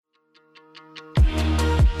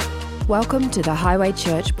Welcome to the Highway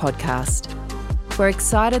Church podcast. We're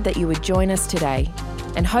excited that you would join us today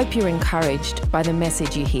and hope you're encouraged by the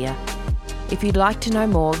message you hear. If you'd like to know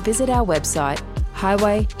more, visit our website,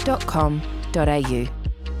 highway.com.au.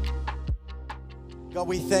 God,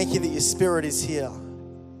 we thank you that your Spirit is here.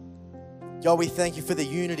 God, we thank you for the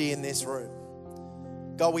unity in this room.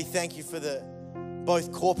 God, we thank you for the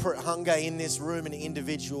both corporate hunger in this room and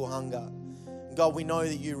individual hunger. God, we know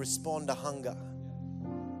that you respond to hunger.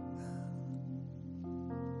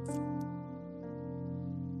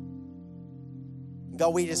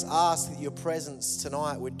 God, we just ask that your presence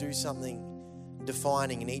tonight would do something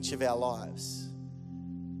defining in each of our lives.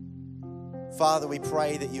 Father, we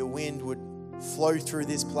pray that your wind would flow through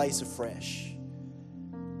this place afresh.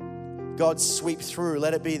 God, sweep through.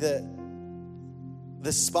 Let it be the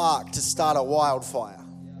spark to start a wildfire.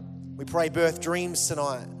 We pray birth dreams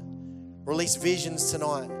tonight. Release visions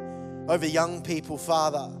tonight over young people,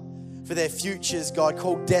 Father, for their futures. God,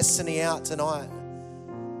 call destiny out tonight.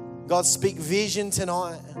 God, speak vision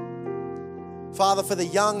tonight. Father, for the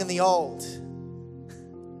young and the old.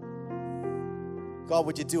 God,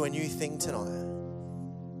 would you do a new thing tonight?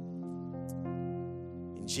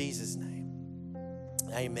 In Jesus' name,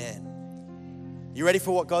 amen. You ready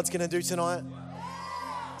for what God's going to do tonight?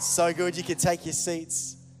 So good. You can take your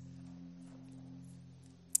seats.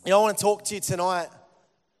 You know, I want to talk to you tonight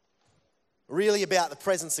really about the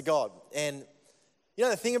presence of God. And you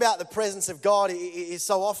know, the thing about the presence of God is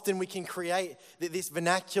so often we can create this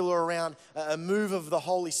vernacular around a move of the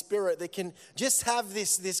Holy Spirit that can just have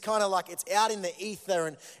this kind of like it's out in the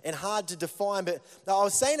ether and hard to define. But I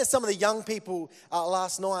was saying to some of the young people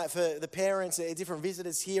last night, for the parents, different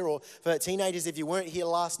visitors here, or for teenagers if you weren't here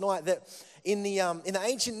last night, that in the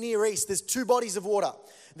ancient Near East, there's two bodies of water.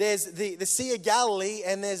 There's the Sea of Galilee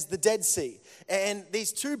and there's the Dead Sea. And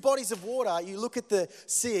these two bodies of water, you look at the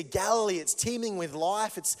Sea of Galilee, it's teeming with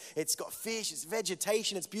life. It's got fish, it's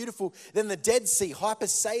vegetation, it's beautiful. Then the Dead Sea,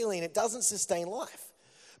 hypersaline, it doesn't sustain life.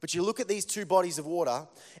 But you look at these two bodies of water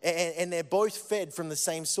and they're both fed from the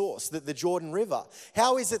same source, the Jordan River.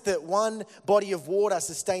 How is it that one body of water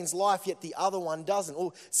sustains life yet the other one doesn't?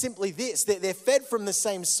 Well, simply this, they're fed from the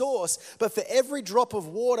same source, but for every drop of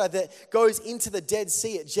water that goes into the Dead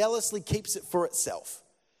Sea, it jealously keeps it for itself.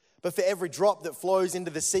 But for every drop that flows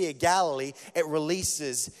into the Sea of Galilee, it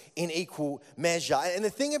releases in equal measure. And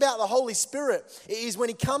the thing about the Holy Spirit is when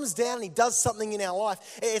he comes down and he does something in our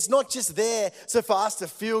life, it's not just there so for us to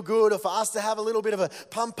feel good or for us to have a little bit of a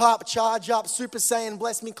pump up, charge up, Super Saiyan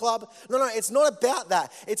Bless Me Club. No, it's not about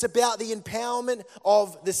that. It's about the empowerment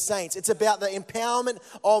of the saints. It's about the empowerment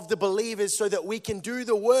of the believers so that we can do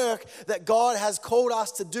the work that God has called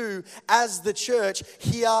us to do as the church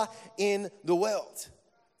here in the world.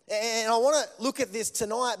 And I want to look at this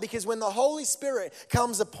tonight because when the Holy Spirit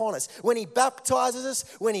comes upon us, when he baptizes us,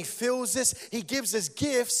 when he fills us, he gives us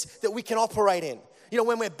gifts that we can operate in. You know,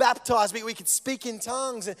 when we're baptized, we could speak in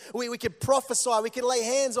tongues, and we could prophesy, we could lay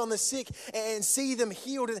hands on the sick and see them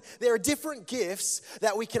healed. And there are different gifts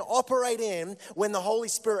that we can operate in when the Holy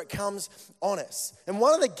Spirit comes on us. And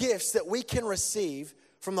one of the gifts that we can receive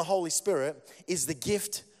from the Holy Spirit is the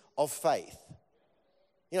gift of faith.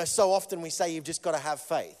 You know, so often we say you've just got to have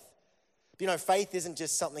faith. But you know, faith isn't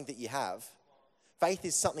just something that you have. Faith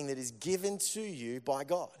is something that is given to you by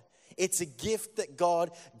God. It's a gift that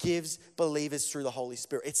God gives believers through the Holy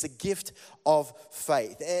Spirit. It's a gift of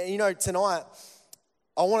faith. And you know, tonight,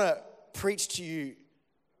 I want to preach to you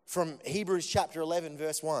from Hebrews chapter 11,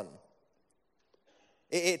 verse 1.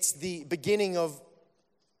 It's the beginning of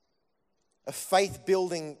a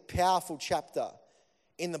faith-building, powerful chapter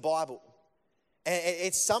in the Bible. And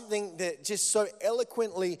it's something that just so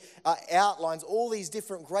eloquently outlines all these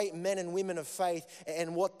different great men and women of faith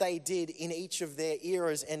and what they did in each of their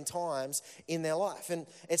eras and times in their life. And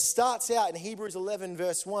it starts out in Hebrews 11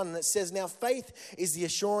 verse 1, and it says, "Now faith is the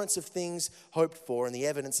assurance of things hoped for and the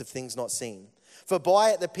evidence of things not seen. For by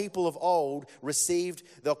it the people of old received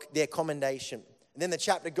their commendation." And then the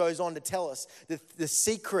chapter goes on to tell us that the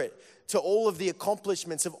secret to all of the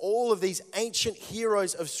accomplishments of all of these ancient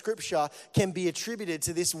heroes of Scripture can be attributed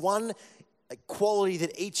to this one quality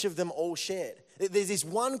that each of them all shared. There's this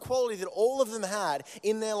one quality that all of them had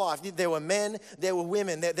in their life. There were men, there were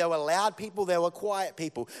women, there were loud people, there were quiet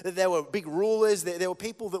people, there were big rulers, there were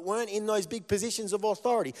people that weren't in those big positions of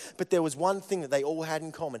authority. But there was one thing that they all had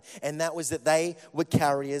in common, and that was that they were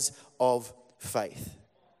carriers of faith.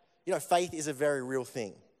 You know, faith is a very real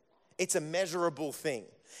thing. It's a measurable thing.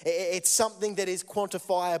 It's something that is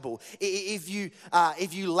quantifiable. If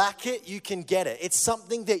you lack it, you can get it. It's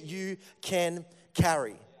something that you can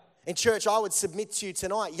carry. In church, I would submit to you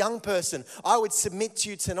tonight, young person, I would submit to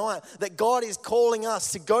you tonight that God is calling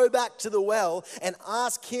us to go back to the well and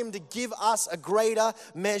ask Him to give us a greater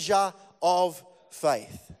measure of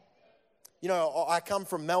faith. You know, I come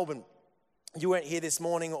from Melbourne. You weren't here this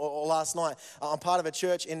morning or last night. I'm part of a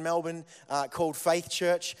church in Melbourne called Faith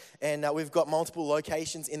Church, and we've got multiple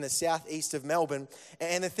locations in the southeast of Melbourne.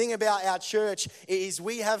 And the thing about our church is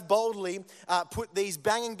we have boldly put these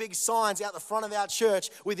banging big signs out the front of our church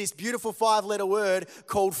with this beautiful 5-letter word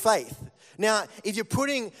called faith. Now, if you're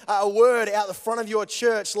putting a word out the front of your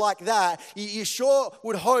church like that, you sure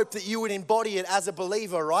would hope that you would embody it as a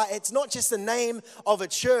believer, right? It's not just the name of a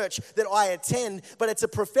church that I attend, but it's a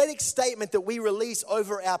prophetic statement that we release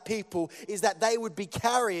over our people, is that they would be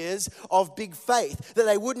carriers of big faith, that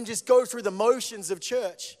they wouldn't just go through the motions of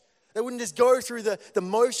church. They wouldn't just go through the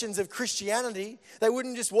motions of Christianity. They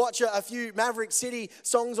wouldn't just watch a few Maverick City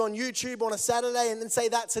songs on YouTube on a Saturday and then say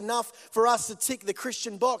that's enough for us to tick the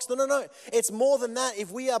Christian box. No. It's more than that.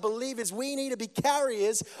 If we are believers, we need to be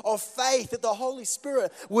carriers of faith that the Holy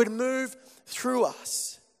Spirit would move through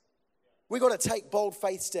us. We've got to take bold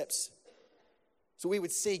faith steps so we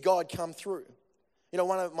would see God come through. You know,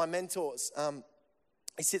 one of my mentors,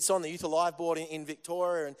 he sits on the Youth Alive board in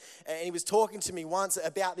Victoria, and he was talking to me once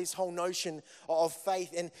about this whole notion of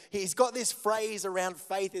faith. And he's got this phrase around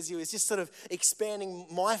faith as he was just sort of expanding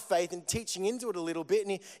my faith and teaching into it a little bit.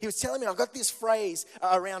 And he was telling me, I've got this phrase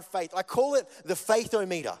around faith. I call it the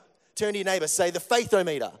faithometer. Turn to your neighbor, say the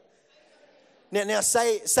faithometer. Now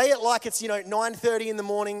say it like it's, 9:30 in the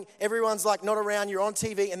morning. Everyone's like not around. You're on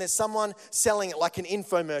TV, and there's someone selling it like an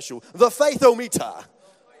infomercial. The faithometer.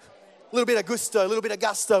 A little bit of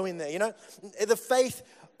gusto in there, the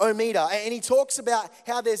faith-o-meter. And he talks about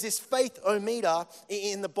how there's this faith-o-meter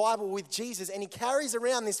in the Bible with Jesus, and he carries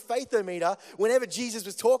around this faith-o-meter whenever Jesus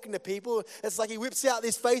was talking to people. It's like he whips out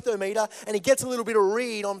this faith-o-meter and he gets a little bit of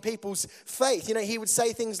read on people's faith. He would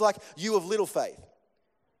say things like, "You of little faith."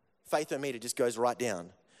 Faith-o-meter just goes right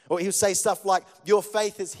down. Or he'll say stuff like, "Your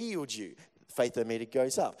faith has healed you." Faith-o-meter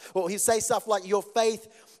goes up. Or he'll say stuff like, "Your faith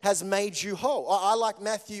has made you whole." I like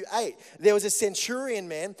Matthew 8. There was a centurion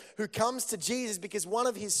man who comes to Jesus because one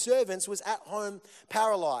of his servants was at home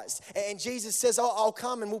paralyzed. And Jesus says, I'll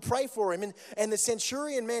come and we'll pray for him. And the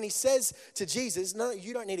centurion man, he says to Jesus, "No,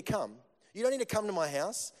 you don't need to come. You don't need to come to my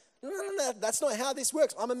house. No, that's not how this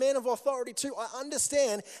works. I'm a man of authority too. I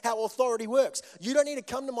understand how authority works. You don't need to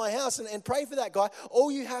come to my house and pray for that guy.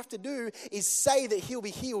 All you have to do is say that he'll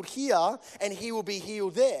be healed here and he will be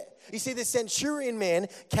healed there." You see, the centurion man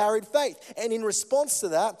carried faith. And in response to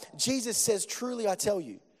that, Jesus says, "Truly I tell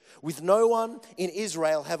you, with no one in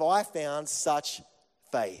Israel have I found such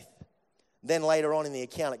faith." Then later on in the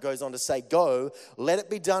account, it goes on to say, "Go, let it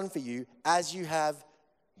be done for you as you have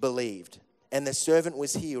believed." And the servant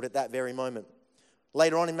was healed at that very moment.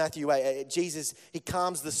 Later on in Matthew 8, Jesus, he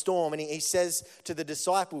calms the storm and he says to the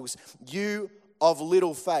disciples, "You of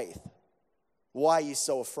little faith, why are you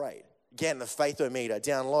so afraid?" Again, the faithometer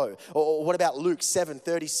down low. Or what about Luke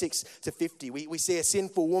 7:36-50? We see a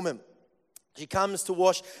sinful woman. She comes to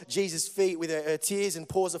wash Jesus' feet with her tears and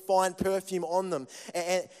pours a fine perfume on them.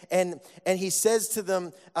 And he says to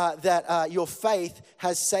them that your faith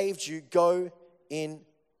has saved you. Go in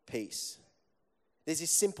peace. There's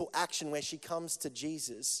this simple action where she comes to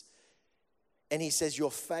Jesus and he says,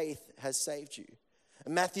 "Your faith has saved you."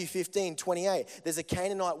 In Matthew 15:28, there's a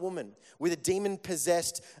Canaanite woman with a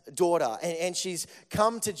demon-possessed daughter. And she's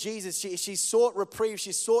come to Jesus. She sought reprieve.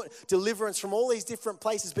 She sought deliverance from all these different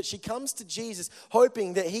places. But she comes to Jesus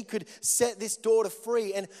hoping that he could set this daughter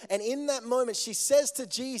free. And in that moment, she says to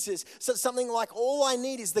Jesus something like, "All I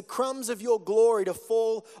need is the crumbs of your glory to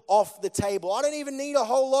fall off the table. I don't even need a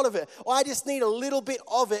whole lot of it. I just need a little bit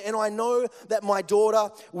of it. And I know that my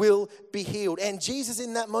daughter will be healed." And Jesus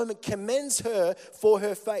in that moment commends her for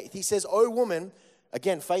her faith. He says, "O woman,"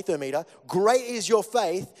 again, faithometer, "great is your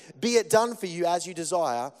faith. Be it done for you as you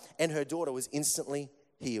desire." And her daughter was instantly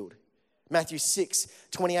healed. Matthew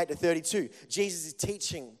 6:28-32. Jesus is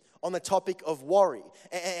teaching on the topic of worry.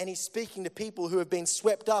 And he's speaking to people who have been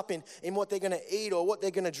swept up in what they're going to eat or what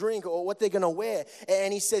they're going to drink or what they're going to wear.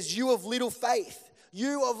 And he says, "You of little faith.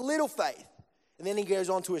 You of little faith." And then he goes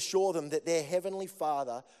on to assure them that their heavenly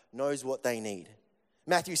Father knows what they need.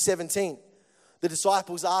 Matthew 17. The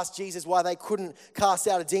disciples asked Jesus why they couldn't cast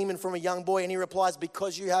out a demon from a young boy, and he replies,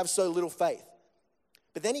 "Because you have so little faith."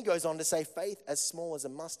 But then he goes on to say, faith as small as a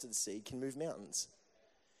mustard seed can move mountains.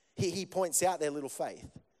 He points out their little faith.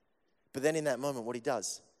 But then in that moment, what he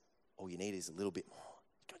does, all you need is a little bit more.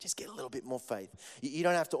 just get a little bit more faith. You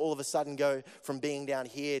don't have to all of a sudden go from being down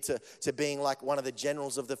here to being like one of the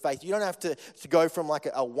generals of the faith. You don't have to go from like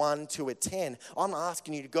a 1 to a 10. I'm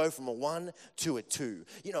asking you to go from a 1 to a 2.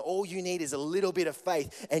 All you need is a little bit of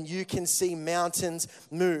faith and you can see mountains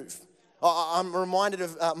move. I'm reminded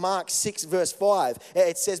of Mark 6 verse 5.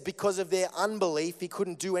 It says, because of their unbelief, he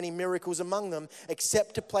couldn't do any miracles among them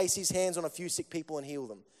except to place his hands on a few sick people and heal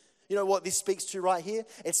them. You know what this speaks to right here?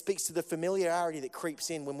 It speaks to the familiarity that creeps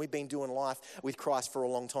in when we've been doing life with Christ for a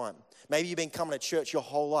long time. Maybe you've been coming to church your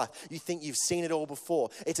whole life. You think you've seen it all before.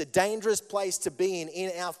 It's a dangerous place to be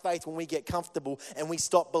in our faith when we get comfortable and we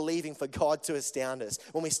stop believing for God to astound us,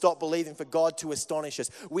 when we stop believing for God to astonish us.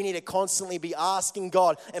 We need to constantly be asking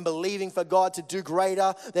God and believing for God to do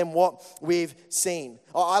greater than what we've seen.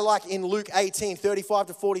 I like in Luke 18, 35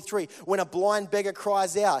 to 43, when a blind beggar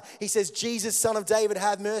cries out, he says, Jesus, Son of David,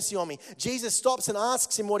 have mercy on me. Jesus stops and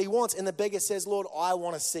asks him what he wants, and the beggar says, Lord, I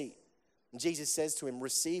want to see. And Jesus says to him,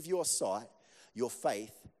 receive your sight, your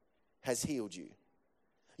faith has healed you.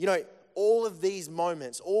 All of these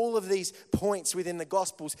moments, all of these points within the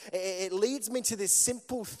Gospels, it leads me to this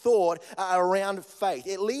simple thought around faith.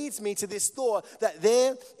 It leads me to this thought that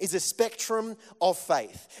there is a spectrum of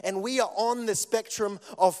faith. And we are on the spectrum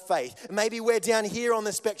of faith. Maybe we're down here on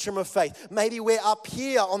the spectrum of faith. Maybe we're up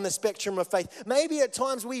here on the spectrum of faith. Maybe at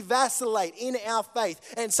times we vacillate in our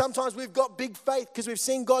faith. And sometimes we've got big faith because we've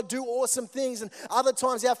seen God do awesome things. And other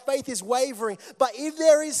times our faith is wavering. But if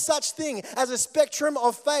there is such thing as a spectrum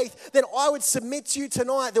of faith, then I would submit to you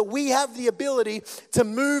tonight that we have the ability to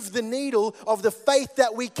move the needle of the faith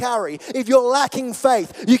that we carry. If you're lacking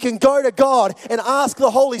faith, you can go to God and ask the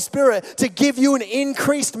Holy Spirit to give you an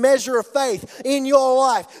increased measure of faith in your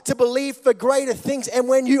life to believe for greater things. And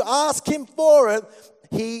when you ask Him for it,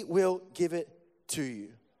 He will give it to you.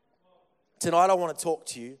 Tonight I want to talk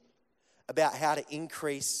to you about how to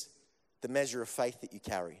increase the measure of faith that you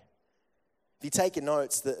carry. If you're taking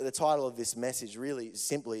notes, the title of this message really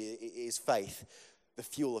simply is Faith, the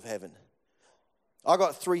Fuel of Heaven. I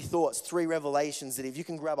got 3 thoughts, 3 revelations that if you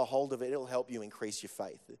can grab a hold of it, it'll help you increase your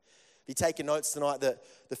faith. If you're taking notes tonight,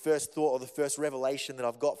 the first thought or the first revelation that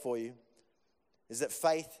I've got for you is that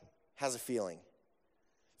faith has a feeling.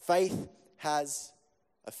 Faith has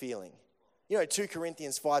a feeling. 2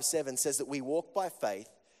 Corinthians 5:7 says that we walk by faith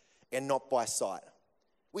and not by sight.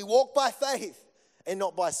 We walk by faith and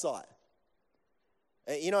not by sight.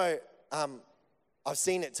 I've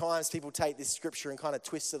seen at times people take this scripture and kind of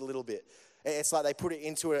twist it a little bit. It's like they put it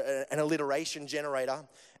into an alliteration generator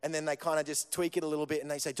and then they kind of just tweak it a little bit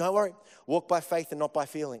and they say, don't worry, walk by faith and not by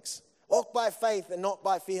feelings. Walk by faith and not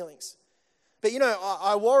by feelings. But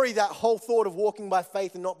I worry that whole thought of walking by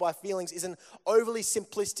faith and not by feelings is an overly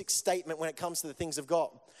simplistic statement when it comes to the things of God.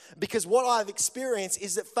 Because what I've experienced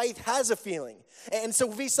is that faith has a feeling. And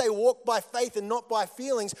so if we say walk by faith and not by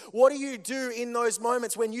feelings, what do you do in those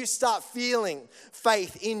moments when you start feeling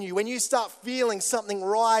faith in you? When you start feeling something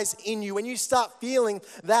rise in you? When you start feeling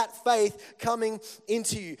that faith coming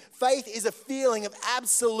into you? Faith is a feeling of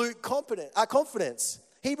absolute confidence.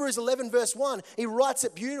 Hebrews 11 verse 1, he writes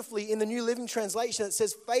it beautifully in the New Living Translation. It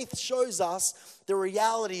says, faith shows us the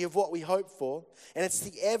reality of what we hope for, and it's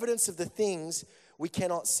the evidence of the things we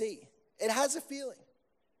cannot see. It has a feeling.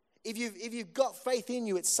 If you've got faith in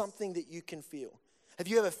you, it's something that you can feel. Have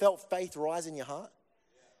you ever felt faith rise in your heart?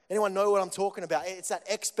 Anyone know what I'm talking about? It's that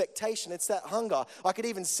expectation. It's that hunger. I could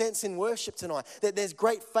even sense in worship tonight that there's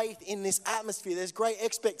great faith in this atmosphere. There's great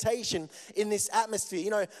expectation in this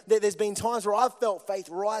atmosphere. There's been times where I've felt faith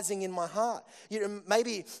rising in my heart.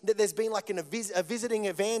 Maybe that there's been like a visiting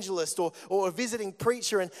evangelist or a visiting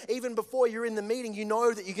preacher, and even before you're in the meeting, you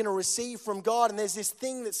know that you're going to receive from God, and there's this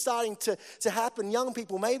thing that's starting to happen. Young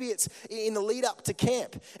people, maybe it's in the lead up to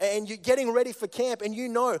camp, and you're getting ready for camp, and you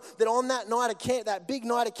know that on that night of camp, that big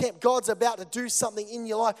night of camp, God's about to do something in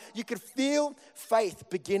your life. You could feel faith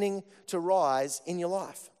beginning to rise in your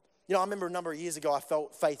life. I remember a number of years ago, I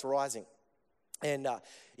felt faith rising. And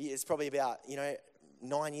it's probably about,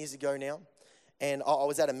 9 years ago now. And I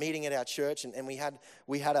was at a meeting at our church, and we had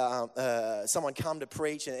someone come to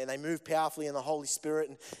preach, and they moved powerfully in the Holy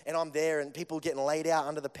Spirit, and I'm there, and people getting laid out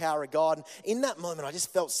under the power of God. And in that moment, I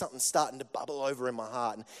just felt something starting to bubble over in my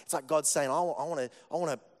heart, and it's like God saying, I want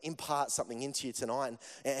to impart something into you tonight.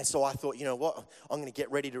 And so I thought, you know what, I'm going to get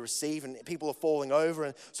ready to receive, and people are falling over,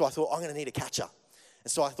 and so I thought, I'm going to need a catch-up.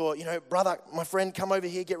 And so I thought, brother, my friend, come over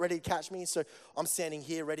here, get ready to catch me. So I'm standing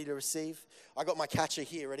here ready to receive. I got my catcher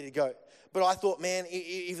here ready to go. But I thought, man,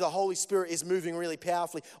 if the Holy Spirit is moving really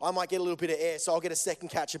powerfully, I might get a little bit of air, so I'll get a second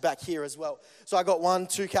catcher back here as well. So I got 1,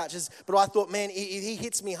 2 catches, but I thought, man, if he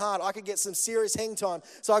hits me hard, I could get some serious hang time.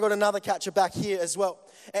 So I got another catcher back here as well.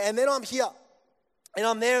 And then I'm here, and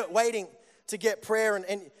I'm there waiting to get prayer.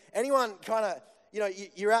 And anyone kind of,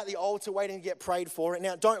 you're at the altar waiting to get prayed for. And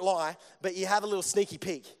now, don't lie, but you have a little sneaky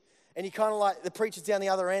peek. And you kind of like, the preacher's down the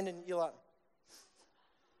other end, and you're like,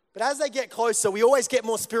 but as they get closer, we always get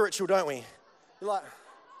more spiritual, don't we? You're like,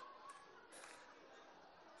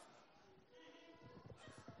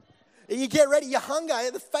 you get ready, your hunger,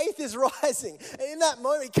 the faith is rising. And in that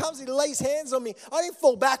moment, he comes, he lays hands on me. I didn't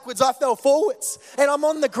fall backwards, I fell forwards. And I'm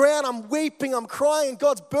on the ground, I'm weeping, I'm crying.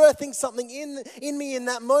 God's birthing something in me in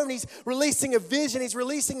that moment. He's releasing a vision, he's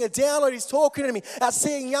releasing a download. He's talking to me about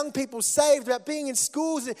seeing young people saved, about being in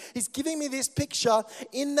schools. He's giving me this picture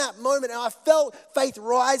in that moment. And I felt faith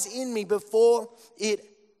rise in me before it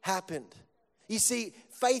happened. You see,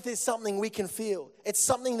 faith is something we can feel. It's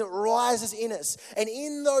something that rises in us. And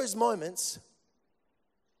in those moments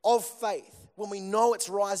of faith, when we know it's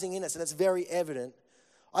rising in us and it's very evident,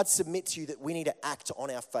 I'd submit to you that we need to act on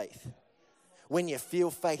our faith. When you feel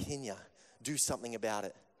faith in you, do something about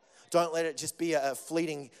it. Don't let it just be a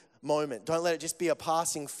fleeting moment. Don't let it just be a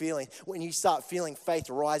passing feeling. When you start feeling faith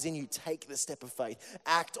rise in you, take the step of faith.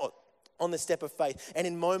 Act on the step of faith. And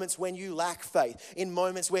in moments when you lack faith, in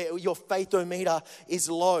moments where your faithometer is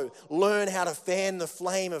low, learn how to fan the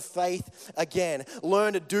flame of faith again.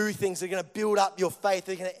 Learn to do things that are going to build up your faith,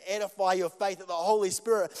 that are going to edify your faith, that the Holy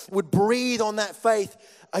Spirit would breathe on that faith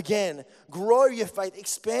again. Grow your faith,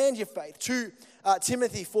 expand your faith. 2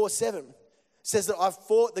 Timothy 4:7 says that I've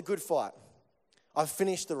fought the good fight. I've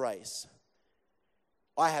finished the race.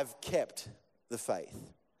 I have kept the faith.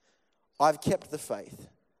 I've kept the faith.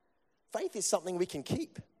 Faith is something we can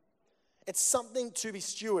keep. It's something to be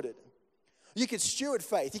stewarded. You can steward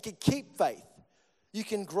faith. You can keep faith. You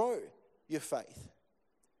can grow your faith.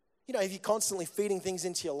 If you're constantly feeding things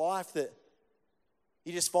into your life that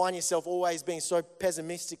you just find yourself always being so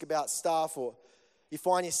pessimistic about stuff, or you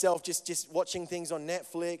find yourself just watching things on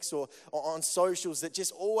Netflix or on socials that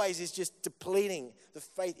just always is just depleting the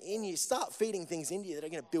faith in you, start feeding things into you that are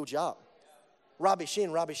going to build you up. Rubbish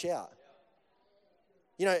in, rubbish out.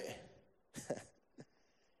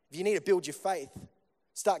 If you need to build your faith,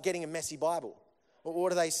 start getting a messy Bible. What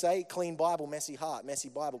do they say? Clean Bible, messy heart. Messy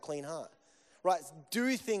Bible, clean heart. Right?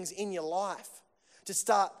 Do things in your life to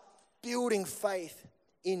start building faith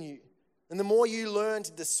in you. And the more you learn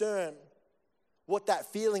to discern what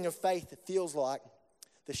that feeling of faith feels like,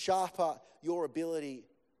 the sharper your ability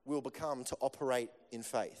will become to operate in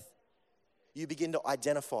faith. You begin to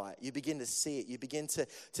identify it. You begin to see it. You begin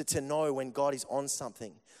to know when God is on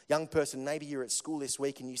something. Young person, maybe you're at school this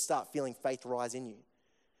week and you start feeling faith rise in you.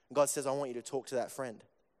 And God says, I want you to talk to that friend.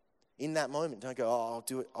 In that moment, don't go,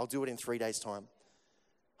 I'll do it in 3 days' time.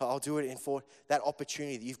 I'll do it in 4. That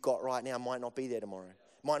opportunity that you've got right now might not be there tomorrow.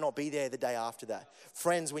 Might not be there the day after that.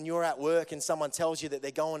 Friends, when you're at work and someone tells you that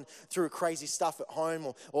they're going through crazy stuff at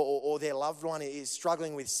home, or their loved one is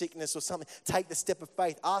struggling with sickness or something, take the step of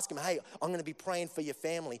faith. Ask them, hey, I'm going to be praying for your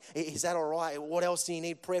family. Is that all right? What else do you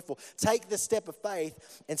need prayer for? Take the step of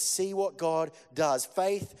faith and see what God does.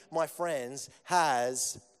 Faith, my friends,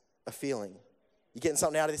 has a feeling. You getting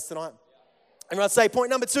something out of this tonight? Everyone say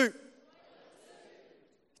point number 2.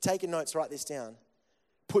 Taking notes, write this down.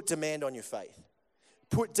 Put demand on your faith.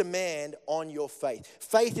 Put demand on your faith.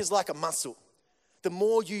 Faith is like a muscle. The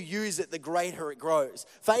more you use it, the greater it grows.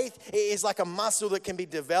 Faith is like a muscle that can be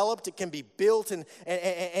developed, it can be built, and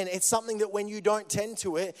it's something that when you don't tend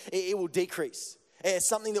to it, it will decrease. It's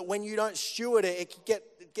something that when you don't steward it,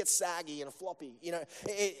 it gets saggy and floppy.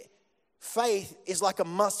 Faith is like a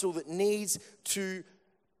muscle that needs to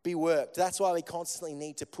be worked. That's why we constantly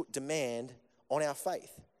need to put demand on our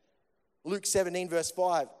faith. Luke 17 verse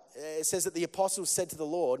 5, it says that the apostles said to the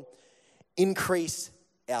Lord, increase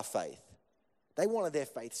our faith. They wanted their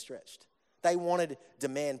faith stretched. They wanted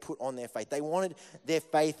demand put on their faith. They wanted their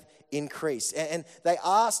faith increase. And they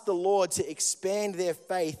asked the Lord to expand their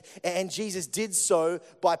faith. And Jesus did so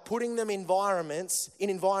by putting them in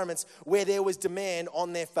environments where there was demand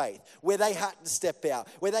on their faith, where they had to step out,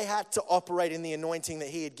 where they had to operate in the anointing that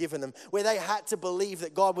he had given them, where they had to believe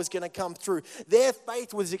that God was going to come through. Their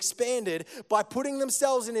faith was expanded by putting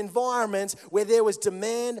themselves in environments where there was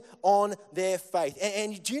demand on their faith.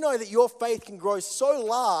 And do you know that your faith can grow so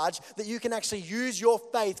large that you can actually use your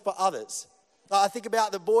faith for others? I think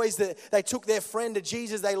about the boys that they took their friend to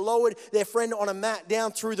Jesus. They lowered their friend on a mat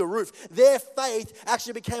down through the roof. Their faith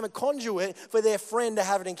actually became a conduit for their friend to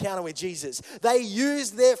have an encounter with Jesus. They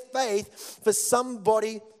used their faith for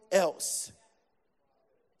somebody else.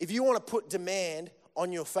 If you want to put demand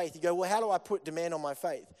on your faith, you go, well, how do I put demand on my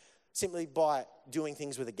faith? Simply by doing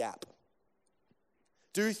things with a gap.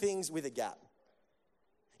 Do things with a gap.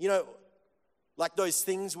 You know, like those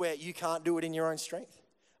things where you can't do it in your own strength.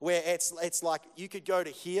 Where it's like you could go to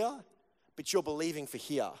here, but you're believing for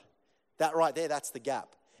here. That right there, that's the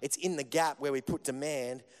gap. It's in the gap where we put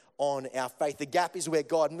demand on our faith. The gap is where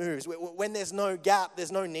God moves. When there's no gap,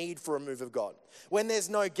 there's no need for a move of God. When there's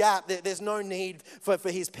no gap, there's no need for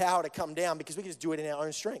his power to come down because we can just do it in our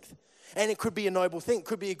own strength. And it could be a noble thing. It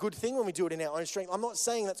could be a good thing when we do it in our own strength. I'm not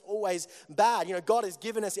saying that's always bad. You know, God has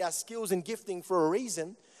given us our skills and gifting for a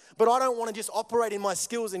reason. But I don't want to just operate in my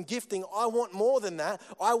skills and gifting. I want more than that.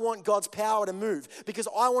 I want God's power to move because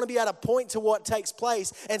I want to be able to point to what takes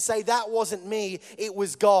place and say that wasn't me, it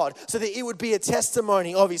was God. So that it would be a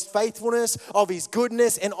testimony of his faithfulness, of his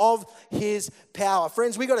goodness, and of his power.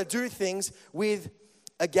 Friends, we got to do things with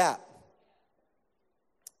a gap.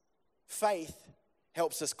 Faith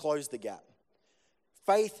helps us close the gap.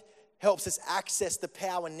 Faith helps us access the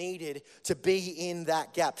power needed to be in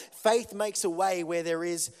that gap. Faith makes a way where there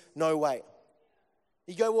is no way.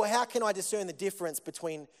 You go, well, how can I discern the difference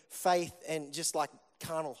between faith and just like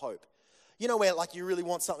carnal hope? You know where like you really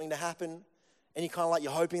want something to happen and you kind of like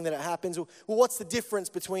you're hoping that it happens. Well, what's the difference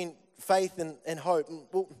between faith and hope?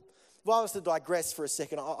 Well, if I was to digress for a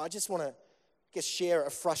second, I just want to share a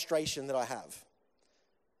frustration that I have.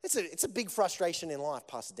 It's a big frustration in life,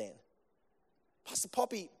 Pastor Dan. Pastor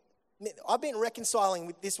Poppy, I've been reconciling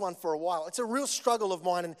with this one for a while. It's a real struggle of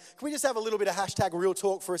mine. And can we just have a little bit of hashtag real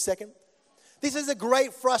talk for a second? This is a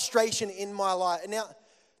great frustration in my life. Now,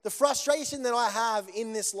 the frustration that I have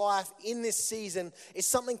in this life, in this season, is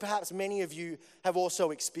something perhaps many of you have also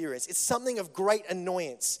experienced. It's something of great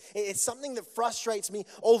annoyance. It's something that frustrates me,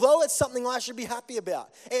 although it's something I should be happy about.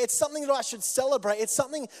 It's something that I should celebrate. It's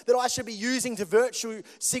something that I should be using to virtue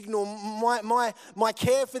signal my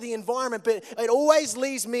care for the environment, but it always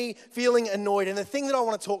leaves me feeling annoyed. And the thing that I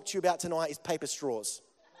want to talk to you about tonight is paper straws.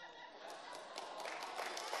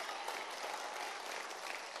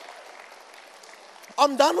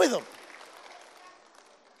 I'm done with them.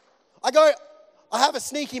 I have a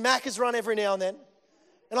sneaky Macca's run every now and then,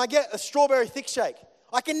 and I get a strawberry thick shake.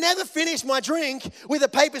 I can never finish my drink with a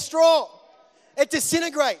paper straw. It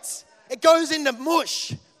disintegrates. It goes into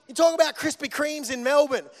mush. You talk about Krispy Kremes in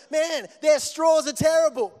Melbourne. Man, their straws are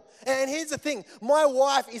terrible. And here's the thing. My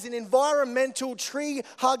wife is an environmental,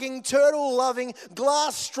 tree-hugging, turtle-loving,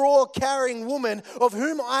 glass straw-carrying woman of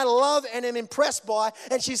whom I love and am impressed by.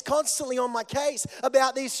 And she's constantly on my case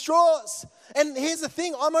about these straws. And here's the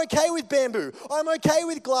thing. I'm okay with bamboo. I'm okay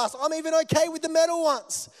with glass. I'm even okay with the metal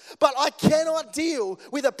ones. But I cannot deal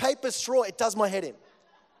with a paper straw. It does my head in.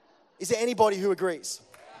 Is there anybody who agrees?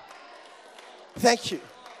 Thank you.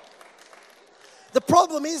 The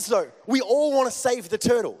problem is, though, we all want to save the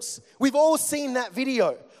turtles. We've all seen that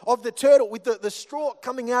video of the turtle with the straw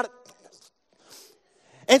coming out.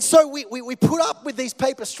 And so we put up with these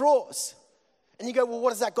paper straws. And you go, well, what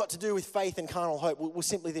has that got to do with faith and carnal hope? Well,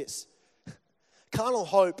 simply this. Carnal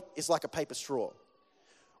hope is like a paper straw.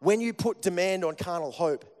 When you put demand on carnal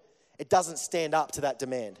hope, it doesn't stand up to that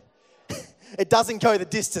demand. It doesn't go the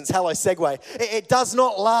distance. Hello, segue. It does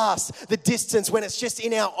not last the distance when it's just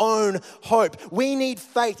in our own hope. We need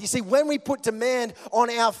faith. You see, when we put demand on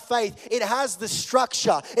our faith, it has the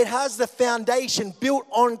structure. It has the foundation built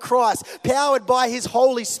on Christ, powered by his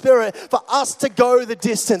Holy Spirit for us to go the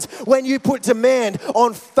distance. When you put demand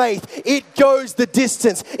on faith, it goes the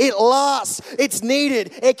distance. It lasts. It's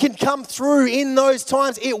needed. It can come through in those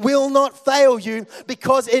times. It will not fail you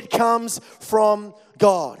because it comes from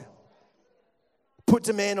God. Put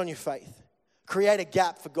demand on your faith. Create a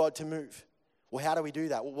gap for God to move. Well, how do we do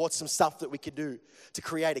that? Well, what's some stuff that we could do to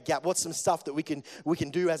create a gap? What's some stuff that we can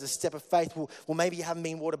do as a step of faith? Well, maybe you haven't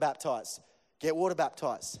been water baptized. Get water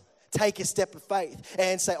baptized. Take a step of faith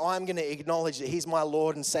and say, I'm going to acknowledge that he's my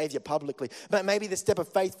Lord and Savior publicly. But maybe the step of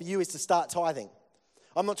faith for you is to start tithing.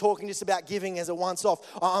 I'm not talking just about giving as a once-off.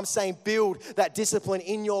 I'm saying build that discipline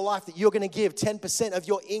in your life that you're going to give 10% of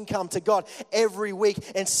your income to God every week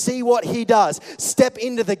and see what he does. Step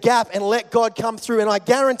into the gap and let God come through. And I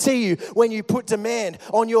guarantee you, when you put demand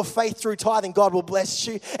on your faith through tithing, God will bless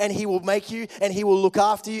you and he will make you and he will look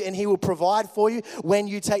after you and he will provide for you when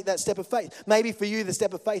you take that step of faith. Maybe for you, the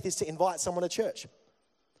step of faith is to invite someone to church.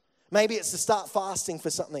 Maybe it's to start fasting for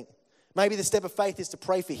something. Maybe the step of faith is to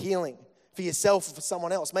pray for healing. for yourself or for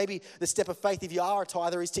someone else. Maybe the step of faith, if you are a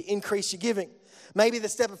tither, is to increase your giving. Maybe the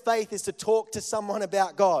step of faith is to talk to someone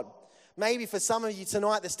about God. Maybe for some of you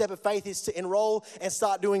tonight, the step of faith is to enroll and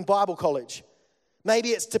start doing Bible college. Maybe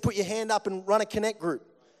it's to put your hand up and run a connect group.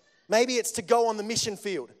 Maybe it's to go on the mission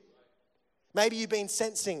field. Maybe you've been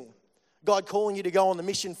sensing God calling you to go on the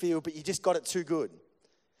mission field, but you just got it too good.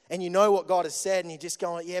 And you know what God has said, and you're just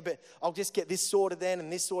going, yeah, but I'll just get this sorted then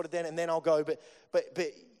and this sorted then, and then I'll go. But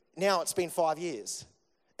now it's been 5 years,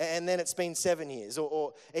 and then it's been 7 years,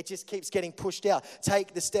 or it just keeps getting pushed out.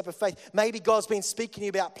 Take the step of faith. Maybe God's been speaking to you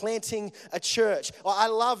about planting a church. I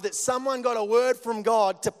love that someone got a word from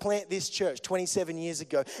God to plant this church 27 years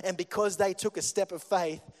ago, and because they took a step of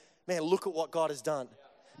faith, man, look at what God has done.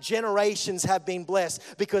 Generations have been blessed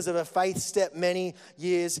because of a faith step many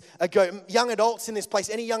years ago. Young adults in this place,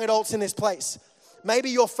 any young adults in this place, maybe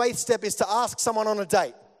your faith step is to ask someone on a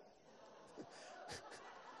date.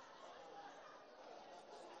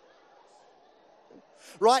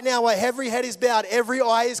 Right now, where every head is bowed, every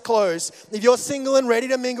eye is closed. If you're single and ready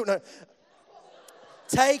to mingle,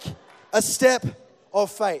 take a step of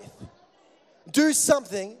faith. Do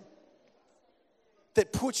something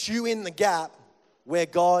that puts you in the gap where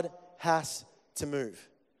God has to move.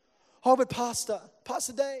 Oh, but Pastor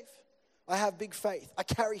Dave, I have big faith. I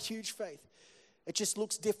carry huge faith. It just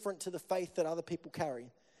looks different to the faith that other people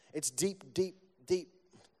carry. It's deep, deep, deep,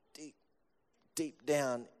 deep, deep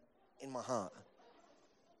down in my heart.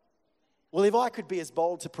 Well, if I could be as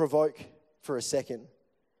bold to provoke for a second,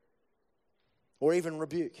 or even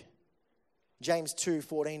rebuke. James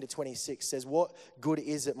 2:14-26 says, what good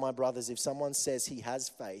is it, my brothers, if someone says he has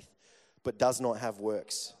faith, but does not have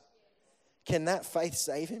works? Can that faith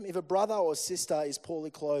save him? If a brother or sister is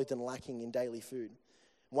poorly clothed and lacking in daily food,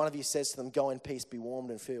 one of you says to them, go in peace, be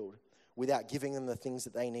warmed and filled, without giving them the things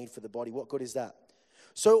that they need for the body, what good is that?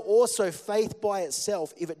 So also faith by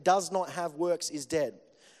itself, if it does not have works, is dead.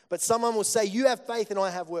 But someone will say, you have faith and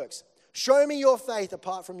I have works. Show me your faith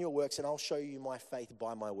apart from your works, and I'll show you my faith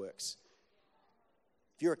by my works.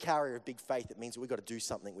 If you're a carrier of big faith, it means we've got to do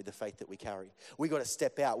something with the faith that we carry. We've got to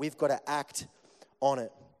step out. We've got to act on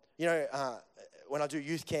it. You know, when I do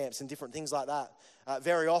youth camps and different things like that,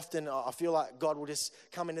 very often I feel like God will just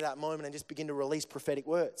come into that moment and just begin to release prophetic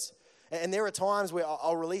words. And there are times where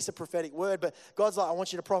I'll release a prophetic word, but God's like, I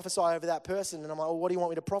want you to prophesy over that person. And I'm like, well, what do you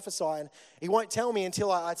want me to prophesy? And he won't tell me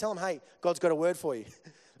until I tell him, hey, God's got a word for you.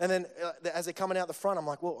 And then as they're coming out the front, I'm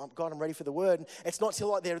like, well, God, I'm ready for the word. And it's not till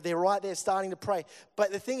like they're right there starting to pray.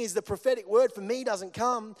 But the thing is, the prophetic word for me doesn't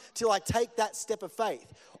come till I take that step of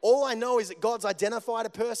faith. All I know is that God's identified a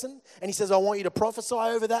person, and he says, I want you to prophesy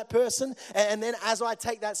over that person. And then as I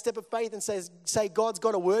take that step of faith and say God's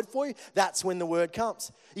got a word for you, that's when the word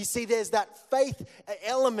comes. You see, there's that faith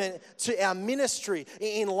element to our ministry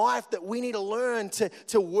in life that we need to learn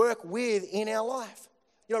to work with in our life.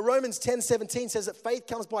 You know, Romans 10:17 says that faith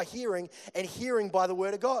comes by hearing, and hearing by the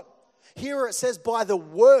word of God. Here it says by the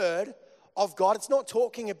word of God. It's not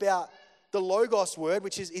talking about the Logos word,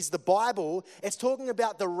 which is the Bible. It's talking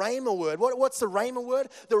about the Rhema word. What's the Rhema word?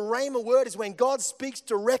 The Rhema word is when God speaks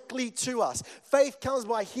directly to us. Faith comes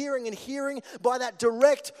by hearing, and hearing by that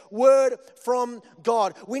direct word from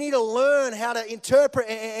God. We need to learn how to interpret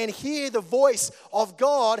and hear the voice of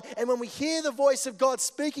God. And when we hear the voice of God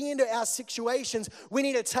speaking into our situations, we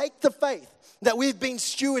need to take the faith that we've been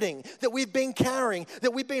stewarding, that we've been carrying,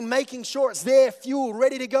 that we've been making sure it's there, fuel,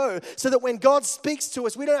 ready to go, so that when God speaks to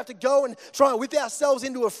us, we don't have to go and try and whip ourselves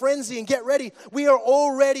into a frenzy and get ready. We are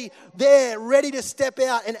already there, ready to step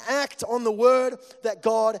out and act on the word that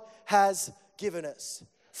God has given us.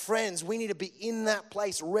 Friends, we need to be in that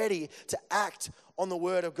place, ready to act on the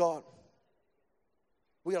word of God.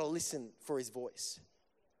 We got to listen for his voice.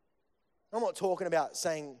 I'm not talking about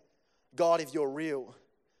saying, God, if you're real,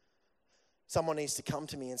 someone needs to come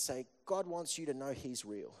to me and say, God wants you to know he's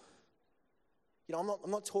real. You know,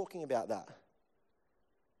 I'm not talking about that.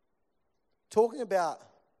 Talking about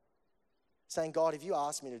saying, God, if you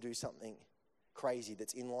ask me to do something crazy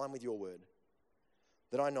that's in line with your word,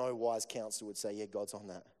 that I know wise counsel would say, yeah, God's on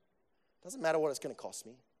that. Doesn't matter what it's going to cost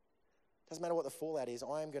me. Doesn't matter what the fallout is.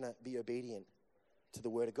 I am going to be obedient to the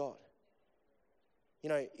word of God. You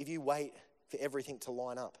know, if you wait for everything to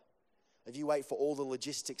line up, if you wait for all the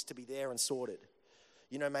logistics to be there and sorted,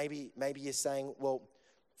 you know, maybe you're saying, well,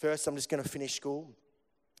 first I'm just going to finish school,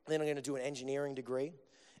 then I'm going to do an engineering degree,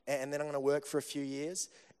 and then I'm going to work for a few years,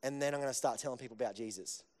 and then I'm going to start telling people about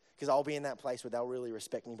Jesus, because I'll be in that place where they'll really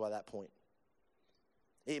respect me by that point.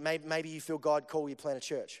 Maybe you feel God call you to plant a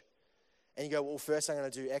church, And you go, well, first I'm going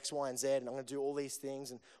to do X, Y, and Z, and I'm going to do all these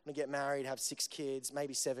things, and I'm going to get married, have 6 kids,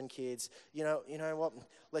 maybe 7 kids. You know what?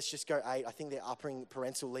 Let's just go 8. I think they're upping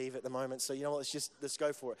parental leave at the moment, so you know what? Let's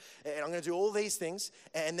go for it. And I'm going to do all these things,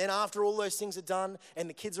 and then after all those things are done, and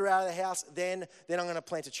the kids are out of the house, then I'm going to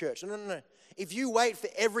plant a church. No. If you wait for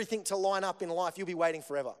everything to line up in life, you'll be waiting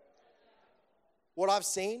forever. What I've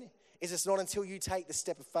seen is it's not until you take the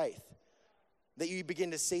step of faith that you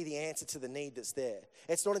begin to see the answer to the need that's there.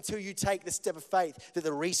 It's not until you take the step of faith that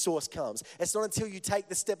the resource comes. It's not until you take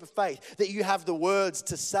the step of faith that you have the words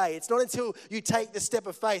to say. It's not until you take the step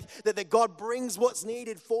of faith that God brings what's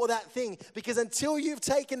needed for that thing. Because until you've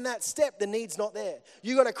taken that step, the need's not there.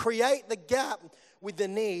 You've got to create the gap with the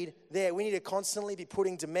need there. We need to constantly be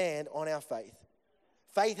putting demand on our faith.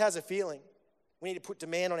 Faith has a feeling. We need to put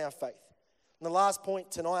demand on our faith. And the last point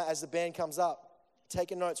tonight as the band comes up,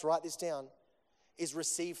 taking notes, write this down, is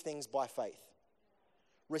receive things by faith.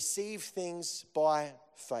 Receive things by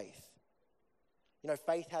faith. You know,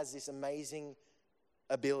 faith has this amazing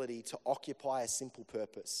ability to occupy a simple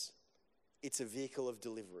purpose. It's a vehicle of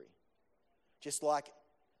delivery. Just like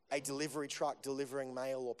a delivery truck delivering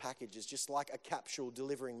mail or packages, just like a capsule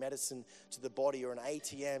delivering medicine to the body or an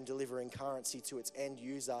ATM delivering currency to its end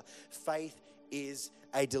user, faith is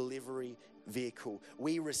a delivery vehicle.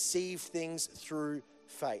 We receive things through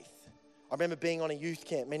faith. I remember being on a youth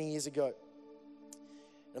camp many years ago.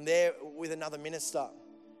 I'm there with another minister,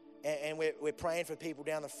 and we're praying for people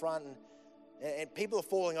down the front, and people are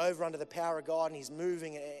falling over under the power of God, and He's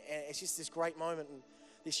moving, and it's just this great moment. And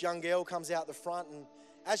this young girl comes out the front, and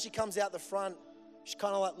as she comes out the front, she's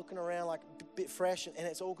kind of like looking around like a bit fresh, and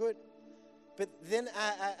it's all good. But then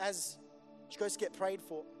as she goes to get prayed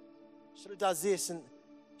for, she sort of does this, and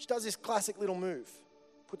she does this classic little move,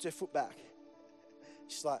 puts her foot back.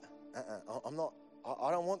 She's like,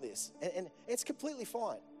 I don't want this. And it's completely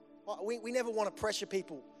fine. We never want to pressure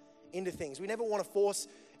people into things. We never want to force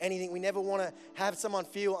anything. We never want to have someone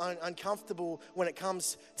feel uncomfortable when it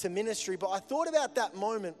comes to ministry. But I thought about that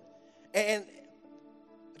moment, and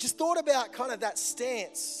I just thought about kind of that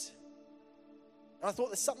stance. And I thought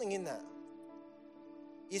there's something in that.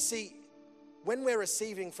 You see, when we're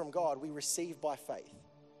receiving from God, we receive by faith.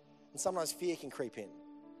 And sometimes fear can creep in.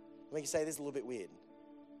 We can say, this is a little bit weird.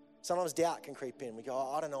 Sometimes doubt can creep in. We go,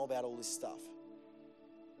 I don't know about all this stuff.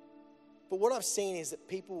 But what I've seen is that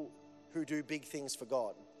people who do big things for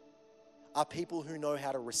God are people who know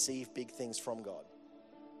how to receive big things from God.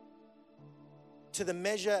 To the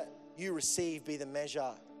measure you receive, be the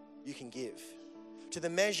measure you can give. To the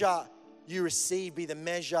measure you receive, be the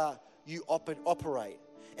measure you operate.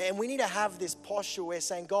 And we need to have this posture where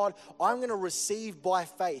saying, God, I'm going to receive by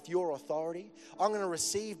faith your authority. I'm going to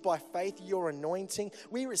receive by faith your anointing.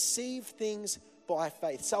 We receive things by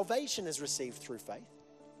faith. Salvation is received through faith.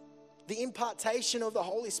 The impartation of the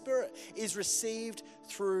Holy Spirit is received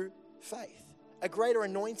through faith. A greater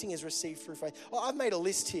anointing is received through faith. I've made a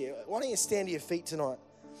list here. Why don't you stand to your feet tonight?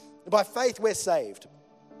 By faith, we're saved.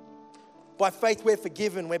 By faith, we're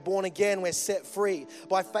forgiven, we're born again, we're set free.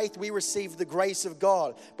 By faith, we receive the grace of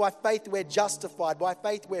God. By faith, we're justified. By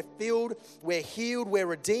faith, we're filled, we're healed, we're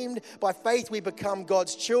redeemed. By faith, we become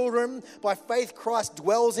God's children. By faith, Christ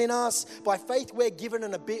dwells in us. By faith, we're given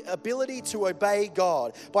an ability to obey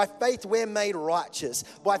God. By faith, we're made righteous.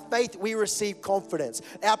 By faith, we receive confidence.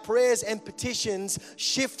 Our prayers and petitions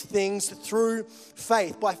shift things through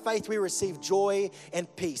faith. By faith, we receive joy and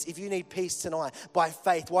peace. If you need peace tonight, by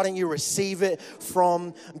faith, why don't you receive it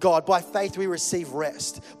from God? By faith, we receive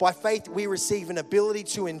rest. By faith, we receive an ability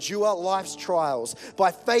to endure life's trials.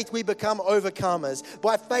 By faith, we become overcomers.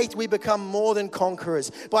 By faith, we become more than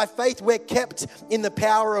conquerors. By faith, we're kept in the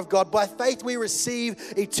power of God. By faith, we receive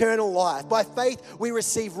eternal life. By faith, we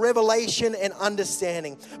receive revelation and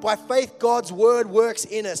understanding. By faith, God's word works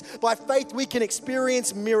in us. By faith, we can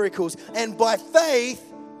experience miracles. And by faith,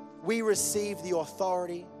 we receive the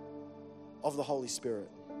authority of the Holy Spirit.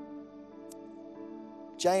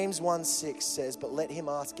 James 1:6 says, but let him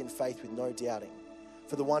ask in faith with no doubting.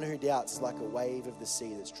 For the one who doubts is like a wave of the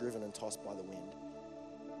sea that's driven and tossed by the wind.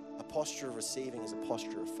 A posture of receiving is a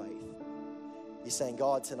posture of faith. You're saying,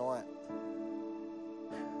 God, tonight,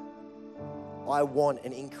 I want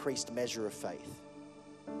an increased measure of faith.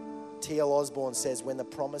 T.L. Osborne says, when the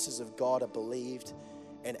promises of God are believed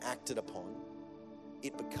and acted upon,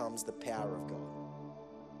 it becomes the power of God.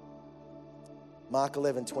 Mark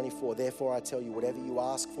 11:24, therefore I tell you, whatever you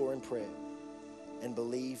ask for in prayer and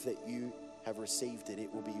believe that you have received it,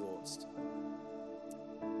 it will be yours.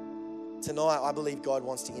 Tonight, I believe God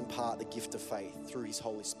wants to impart the gift of faith through His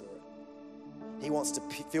Holy Spirit. He wants to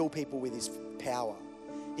fill people with His power.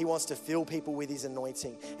 He wants to fill people with his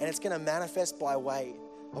anointing. And it's going to manifest by way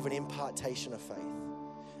of an impartation of faith.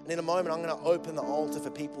 And in a moment, I'm going to open the altar for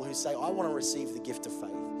people who say, I want to receive the gift of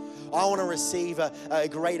faith. I want to receive a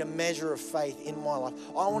greater measure of faith in my life.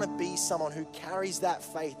 I want to be someone who carries that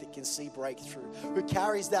faith that can see breakthrough, who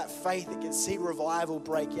carries that faith that can see revival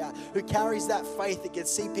break out, who carries that faith that can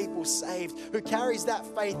see people saved, who carries that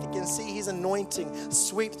faith that can see his anointing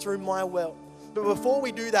sweep through my world. But before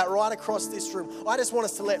we do that, right across this room, I just want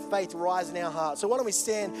us to let faith rise in our hearts. So why don't we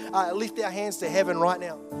stand, lift our hands to heaven right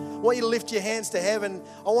now. I want you to lift your hands to heaven.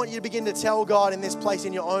 I want you to begin to tell God in this place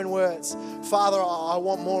in your own words, Father, I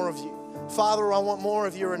want more of you. Father, I want more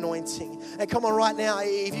of your anointing. And come on right now,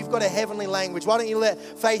 if you've got a heavenly language, why don't you let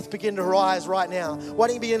faith begin to rise right now? Why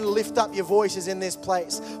don't you begin to lift up your voices in this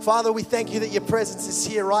place? Father, we thank you that your presence is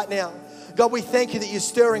here right now. God, we thank you that you're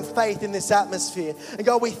stirring faith in this atmosphere. And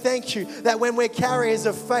God, we thank you that when we're carriers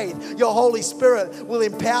of faith, your Holy Spirit will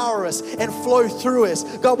empower us and flow through us.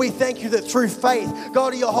 God, we thank you that through faith,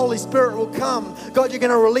 God, your Holy Spirit will come. God, you're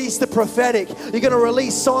going to release the prophetic. You're going to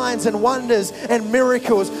release signs and wonders and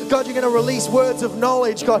miracles. God, you're going to release words of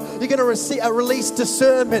knowledge. God, you're going to release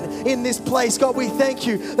discernment in this place. God, we thank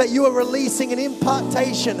you that you are releasing an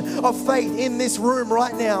impartation of faith in this room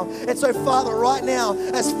right now. And so, Father, right now,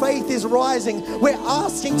 as faith is rising, we're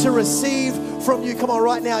asking to receive from you. Come on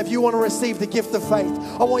right now, if you want to receive the gift of faith,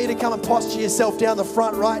 I want you to come and posture yourself down the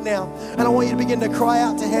front right now, and I want you to begin to cry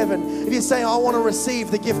out to heaven. If you're saying, I want to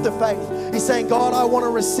receive the gift of faith, you're saying, God, I want to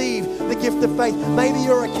receive the gift of faith. Maybe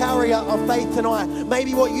you're a carrier of faith tonight.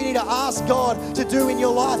 Maybe what you need to ask God to do in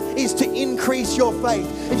your life is to increase your faith.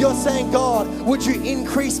 If you're saying, God, would you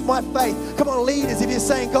increase my faith? Come on, leaders, if you're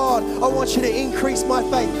saying, God, I want you to increase my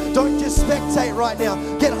faith, don't just spectate right now.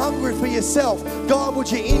 Get hungry for yourself. God,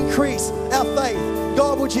 would you increase our faith?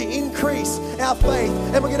 God, would you increase our faith?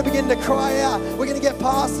 And we're going to begin to cry out. We're going to get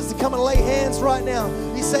pastors to come and lay hands right now.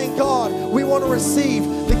 You're saying, God, we want to receive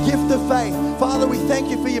the gift of faith. Father, we thank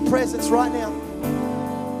you for your presence right now.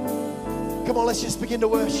 Come on, let's just begin to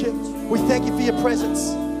worship. We thank you for your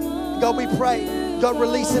presence. God, we pray. God,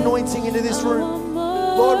 release anointing into this room.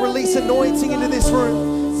 Lord, release anointing into this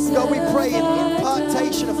room. God, we pray an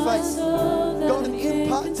impartation of faith. God, an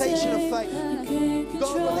impartation of faith.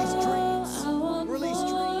 God, release dreams. Release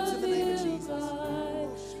dreams in the name of Jesus.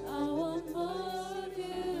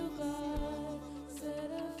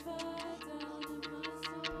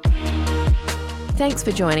 Thanks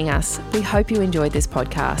for joining us. We hope you enjoyed this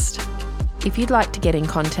podcast. If you'd like to get in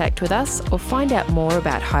contact with us or find out more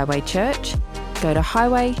about Highway Church, go to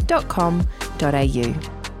highway.com.au.